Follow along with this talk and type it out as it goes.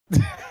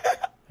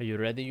Are you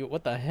ready?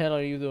 What the hell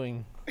are you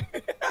doing?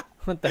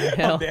 What the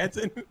hell? I'm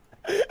dancing.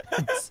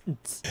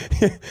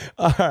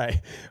 All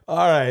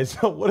right.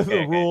 So what are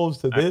the rules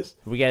to this?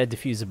 We gotta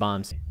defuse the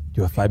bombs.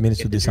 You have 5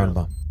 minutes to disarm the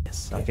bomb.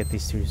 Yes, I'll get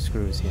these 2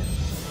 screws here.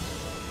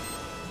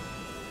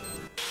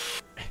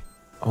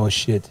 Oh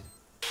shit.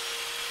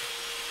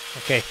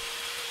 Okay.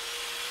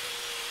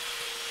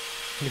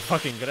 You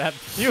fucking grabbed.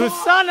 You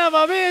son of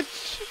a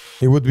bitch!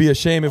 It would be a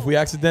shame if we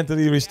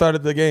accidentally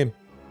restarted the game.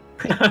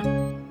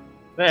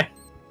 There.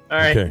 All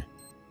right.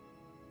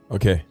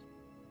 Okay.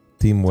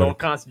 Teamwork. It's all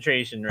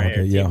concentration right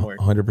Okay, here. yeah, Teamwork.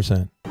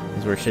 100%. This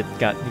is where shit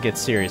gets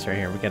serious right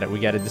here. We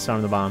gotta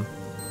disarm the bomb.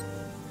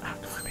 Oh,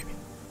 come on, baby.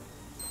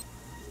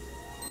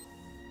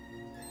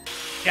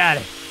 Got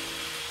it.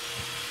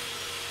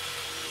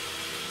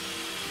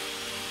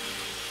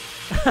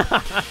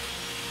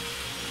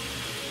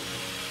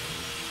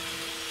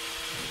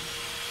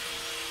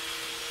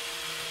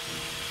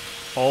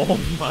 Oh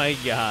my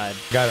god.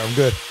 Got it. I'm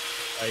good.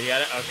 Oh, you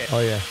got it? Okay.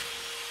 Oh yeah.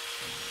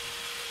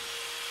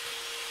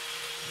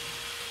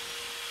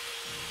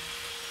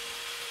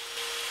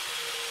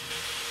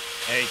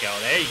 There you go.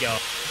 There you go. All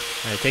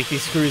right, take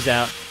these screws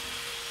out.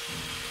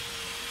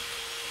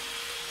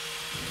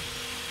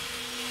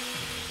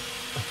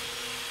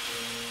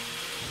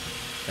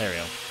 There we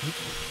go.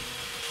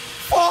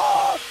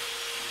 Fuck!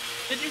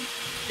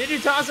 Did you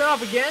toss it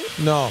off again?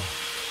 No.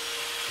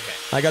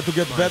 Okay. I got to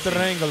get better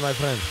angle, my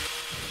friend.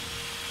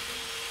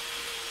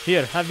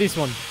 Here, have this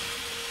one.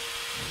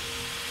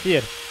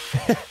 Here.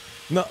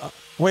 No,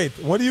 wait.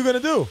 What are you gonna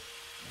do?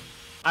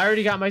 I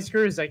already got my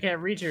screws. I can't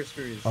reach your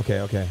screws. Okay.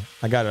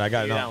 I got it. Do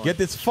that Now, one. get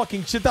this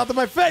fucking shit out of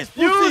my face,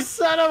 pussy. You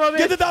son of a bitch!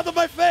 Get it out of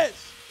my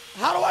face.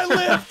 How do I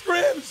lift,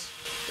 Grimmmz?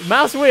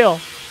 Mouse wheel.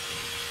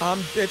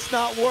 It's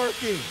not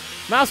working.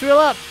 Mouse wheel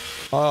up.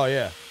 Oh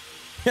yeah.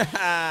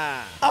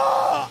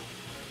 Ah!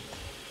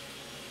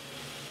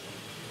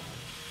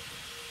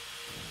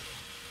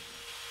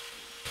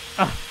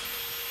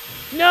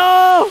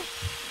 No!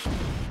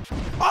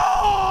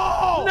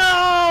 Oh!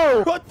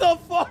 No! What the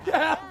fuck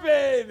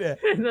happened?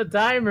 The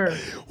timer.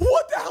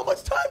 What? How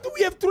much time do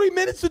we have? 3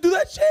 minutes to do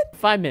that shit?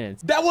 5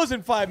 minutes. That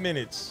wasn't 5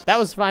 minutes. That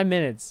was 5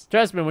 minutes.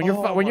 Trust me, when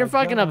you're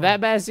fucking up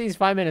that bad, Ceez,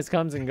 5 minutes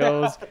comes and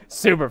goes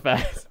super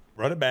fast.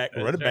 Run it back.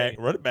 Run it back.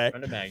 Run it back.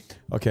 Run it back.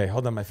 Okay,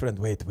 hold on, my friend.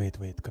 Wait.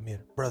 Come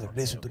here. Brother,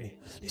 listen to me.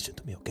 Listen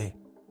to me, okay?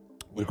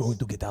 We're going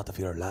to get out of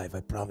here alive,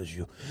 I promise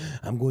you.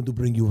 I'm going to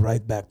bring you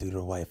right back to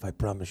your wife, I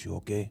promise you,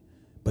 okay?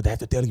 But I have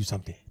to tell you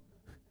something.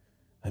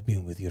 I've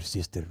been with your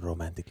sister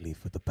romantically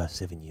for the past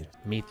 7 years.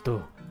 Me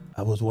too.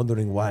 I was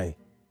wondering why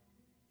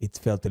it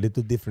felt a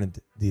little different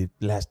the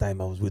last time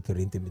I was with her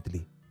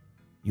intimately.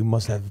 You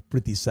must have a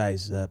pretty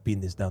size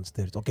penis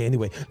downstairs. Okay,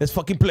 anyway, let's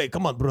fucking play.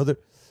 Come on, brother.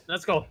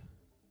 Let's go.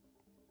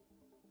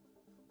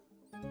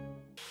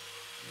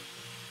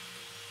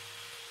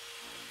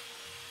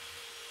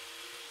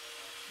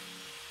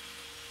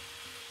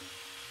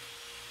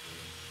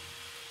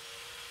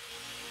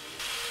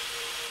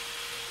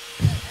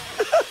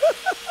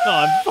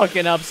 Oh, I'm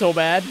fucking up so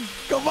bad.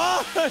 Come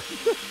on!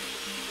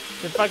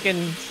 The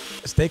fucking...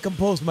 Stay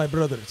composed, my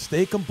brother.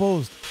 Stay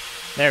composed.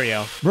 There we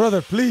go.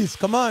 Brother, please,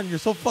 come on. You're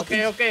so fucking...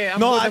 Okay.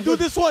 I do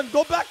this one.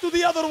 Go back to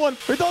the other one.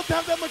 We don't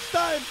have that much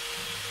time.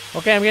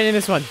 Okay, I'm getting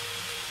this one.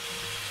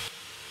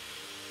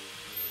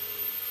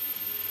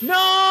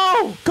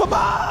 No! Come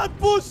on,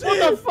 pussy!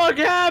 What the fuck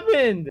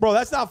happened? Bro,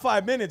 that's not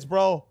 5 minutes,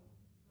 bro.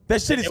 That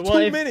shit is Well,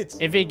 2 minutes.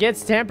 If it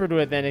gets tampered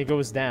with, then it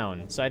goes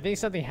down. So I think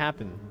something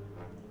happened.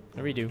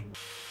 I'll redo.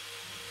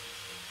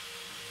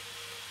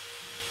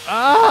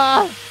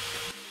 Ah!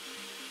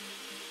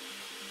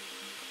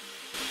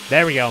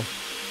 There we go.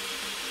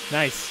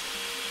 Nice.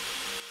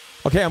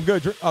 Okay, I'm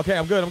good. Okay,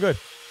 I'm good. Okay.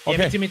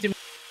 Yeah, me too.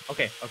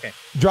 Okay.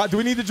 Do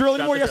we need to drill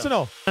anymore? Yes or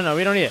no? No,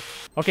 we don't need it.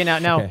 Okay, now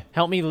Okay.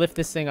 help me lift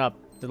this thing up.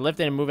 Lift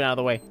it and move it out of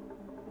the way.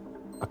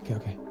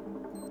 Okay.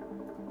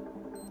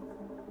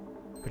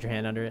 Put your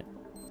hand under it.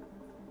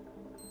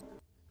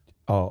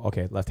 Oh,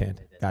 okay. Left hand.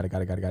 Got it.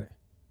 Okay.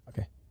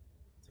 Okay,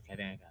 I think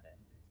I got it.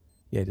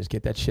 Yeah, just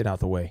get that shit out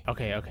the way.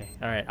 Okay. All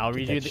right. I'll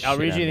read you. that I'll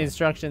shit read out you of the there.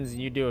 instructions,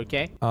 and you do.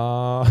 Okay.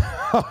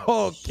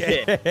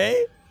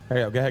 Okay.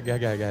 Hurry up. Go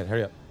ahead.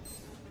 Hurry up.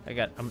 I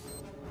got.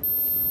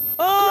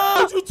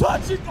 Oh! Did you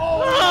touch it?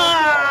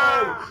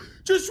 Oh! No!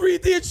 Just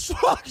read the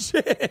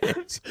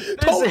instructions.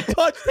 Don't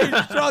touch the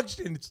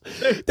instructions.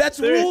 That's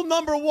rule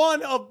number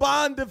 1 of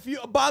bomb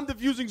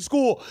defusing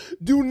school.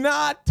 Do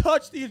not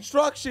touch the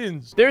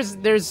instructions.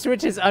 There's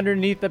switches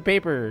underneath the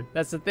paper.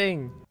 That's the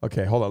thing.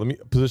 Okay, hold on. Let me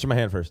position my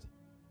hand first.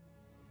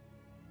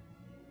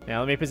 Yeah,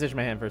 let me position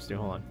my hand first too.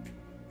 Hold on.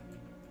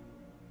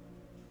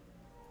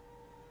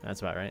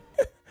 That's about right.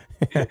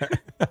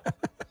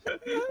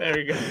 There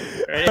we go.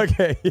 Ready?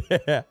 Okay,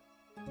 yeah.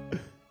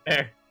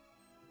 There.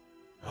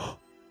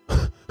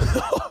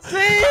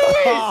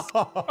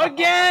 Ceez!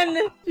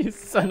 Again! You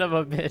son of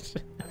a bitch.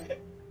 Okay,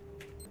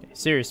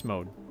 serious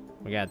mode.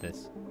 We got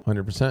this.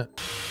 100%.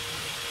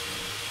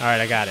 All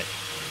right, I got it.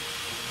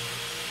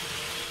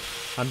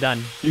 I'm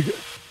done. You good?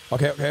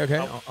 Okay.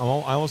 I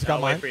almost got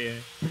I'll wait mine. for you.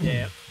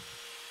 Yeah.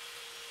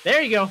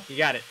 There you go. You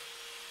got it.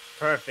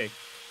 Perfect.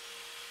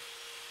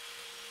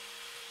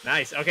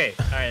 Nice. Okay.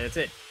 All right. That's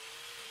it.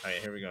 All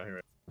right. Here we go. Here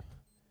we go.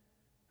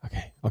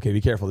 Okay. Okay.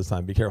 Be careful this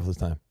time. Be careful this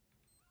time.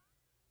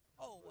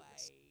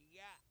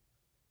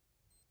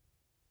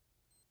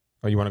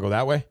 Oh, you want to go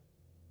that way?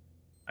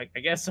 I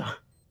guess so.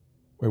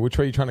 Wait, which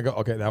way are you trying to go?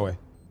 Okay, that way.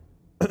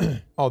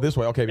 Oh, this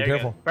way. Okay, be There you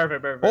careful. go.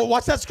 Perfect. Perfect. Oh,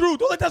 watch that screw.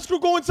 Don't let that screw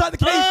go inside the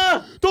case.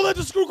 Ah! Don't let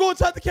the screw go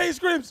inside the case,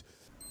 Grimmmz.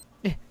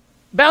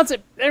 Bounce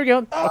it. There we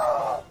go.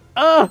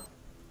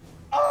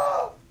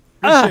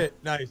 Good shit.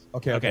 Nice.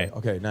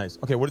 Okay, nice.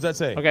 Okay, what does that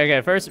say?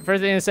 Okay. First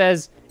thing it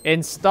says,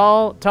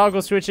 install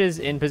toggle switches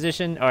in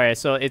position. All right,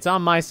 so it's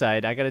on my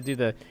side. I gotta do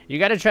the. You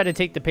gotta try to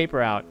take the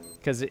paper out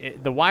because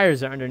the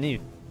wires are underneath.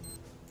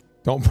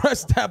 Don't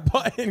press that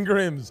button,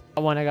 Grimmmz.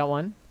 I got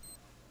one.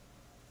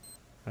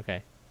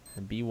 Okay,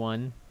 and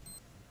B1.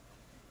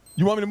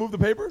 You want me to move the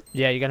paper?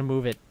 Yeah, you gotta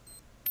move it.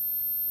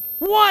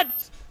 What?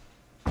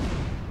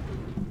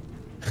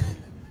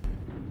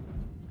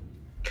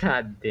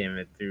 God damn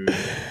it, dude.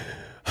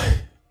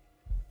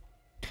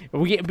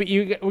 We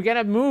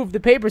gotta move the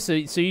paper so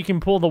you can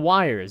pull the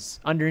wires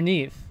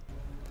underneath.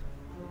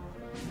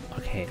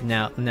 Okay,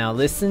 now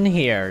listen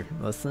here,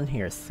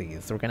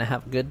 Ceez. We're gonna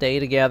have a good day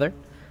together.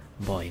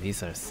 Boy,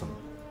 these are some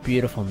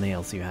beautiful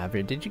nails you have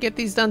here. Did you get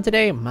these done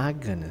today? My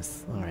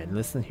goodness. All right,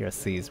 listen here,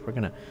 Ceez. We're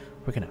gonna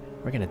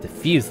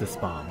defuse this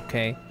bomb,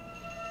 okay?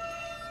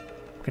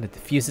 We're gonna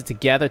defuse it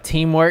together.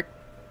 Teamwork.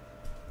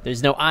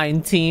 There's no I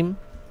in team.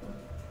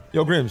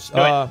 Yo, Grimmmz.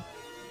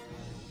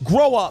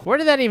 Grow up. Where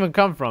did that even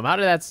come from? How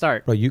did that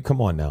start? Bro, you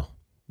come on now.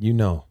 You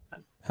know.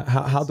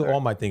 How do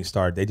all my things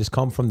start? They just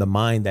come from the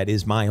mind that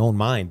is my own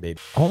mind, baby.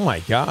 Oh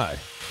my God.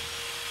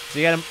 So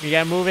you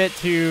gotta move it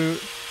to.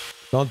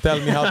 Don't tell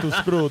me how to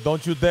screw.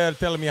 Don't you dare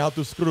tell me how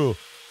to screw.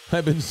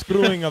 I've been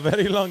screwing a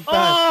very long time.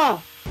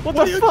 Oh! What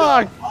the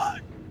fuck?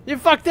 You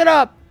fucked it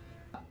up.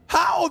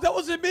 How? That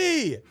wasn't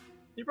me.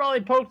 You probably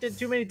poked it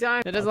too many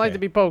times. It doesn't like to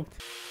be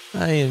poked.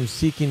 I am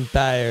sick and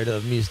tired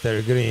of Mr.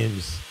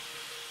 Grimmmz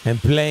and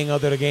playing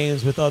other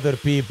games with other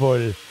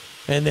people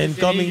and then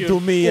coming to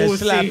me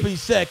as slappy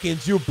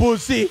seconds, you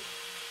pussy.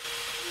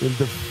 We'll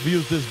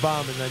defuse this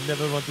bomb and I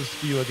never want to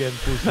see you again,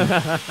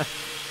 pussy.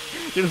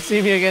 You'll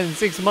see me again in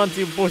 6 months,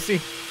 you pussy.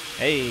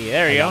 Hey,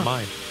 there you go. I got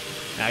mine.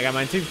 I got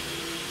mine too.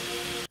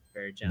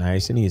 Very gentle.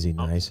 Nice and easy,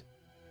 nice.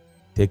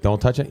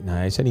 Don't touch it.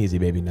 Nice and easy,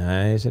 baby.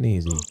 Nice and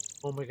easy.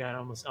 Oh my God,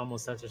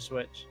 almost touched a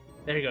switch.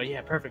 There you go.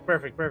 Yeah, perfect.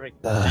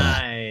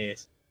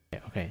 Nice.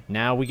 Okay,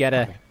 now we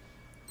gotta. Okay.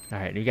 All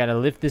right, you gotta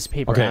lift this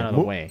paper out of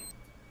the way.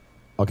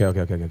 Okay.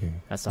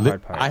 That's the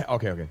hard part.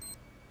 Okay.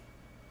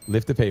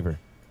 Lift the paper.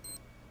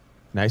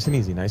 Nice and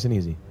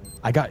easy.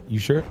 I got you.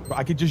 Sure?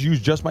 I could just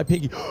use just my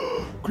pinky.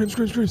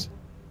 Grimmmz.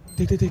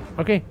 Take.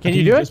 Okay, can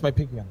you do it? Just my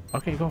pinky.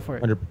 Okay, go for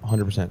it.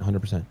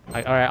 100%. All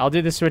right, I'll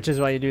do the switches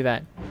while you do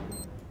that.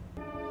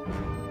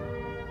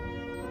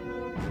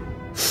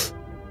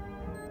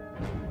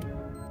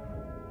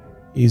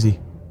 Easy.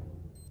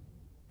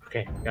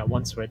 Okay, got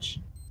one switch.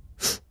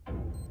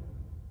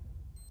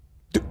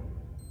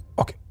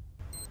 Okay.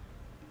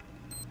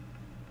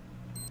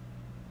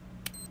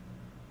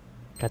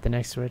 Got the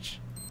next switch.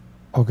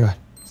 Oh God.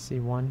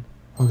 C1.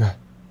 Oh God.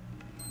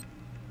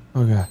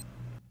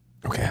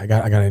 Okay, I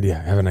got an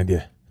idea. I have an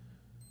idea,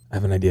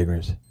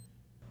 Grimmmz.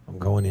 I'm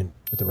going in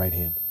with the right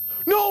hand.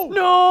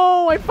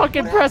 No, I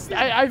fucking pressed.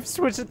 I've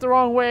switched it the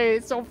wrong way.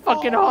 It's so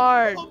fucking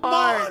hard. Come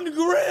on,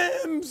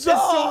 Grimmmz. It's so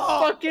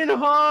fucking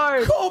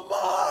hard. Come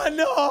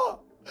on.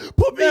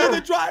 Put me in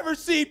the driver's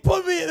seat.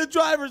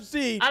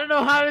 I don't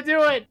know how to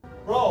do it.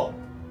 Bro,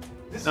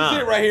 this is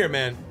it right here,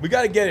 man. We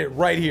got to get it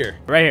right here.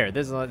 Right here.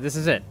 This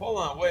is it. Hold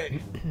on,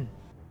 wait.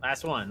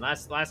 Last one.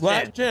 Last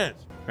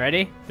chance.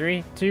 Ready?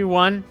 3, 2,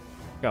 1,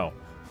 go.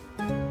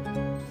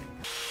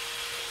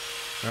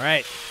 All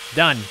right,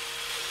 done.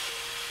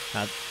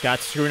 Got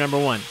screw number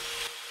 1.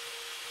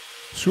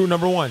 Screw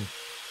number 1.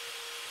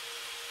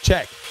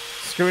 Check.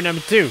 Screw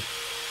number 2.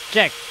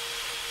 Check.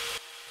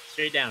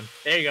 Straight down.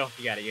 There you go.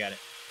 You got it.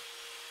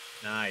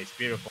 Nice.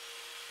 Beautiful.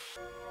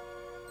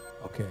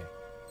 Okay.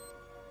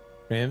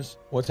 Grimmmz,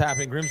 what's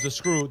happening? Grimmmz, the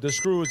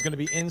screw is going to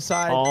be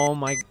inside. Oh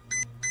my.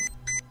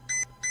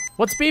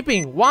 What's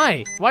beeping?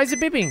 Why? Why is it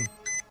beeping?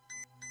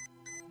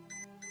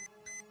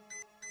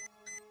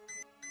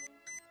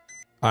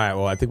 All right,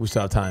 well, I think we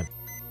still have time.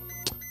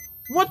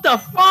 What the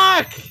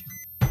fuck?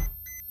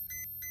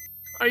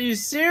 Are you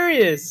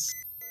serious?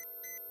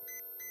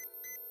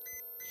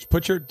 Just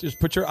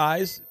put your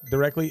eyes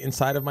directly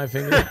inside of my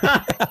finger.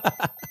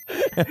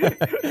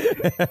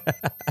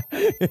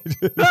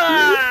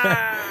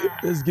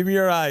 Just give me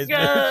your eyes.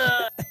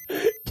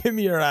 Give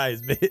me your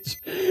eyes, bitch.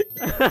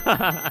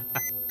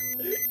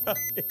 Come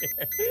here.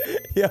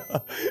 Yo,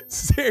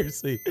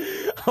 seriously.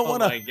 I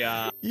wanna. Oh my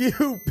God.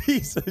 You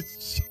piece of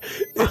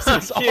shit. This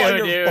is all you,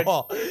 your dude.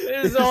 fault.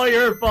 This is all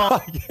your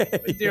fault.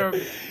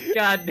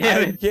 God damn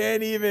I it.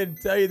 can't even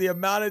tell you the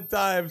amount of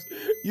times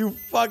you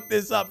fucked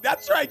this up.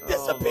 That's right.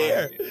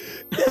 Disappear.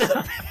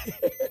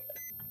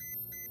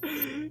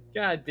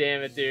 God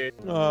damn it, dude.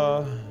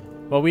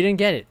 Well, we didn't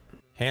get it.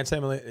 Hand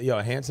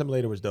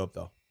Simulator was dope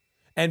though.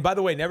 And by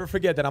the way, never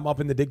forget that I'm up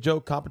in the dick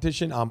joke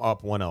competition. I'm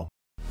up 1-0.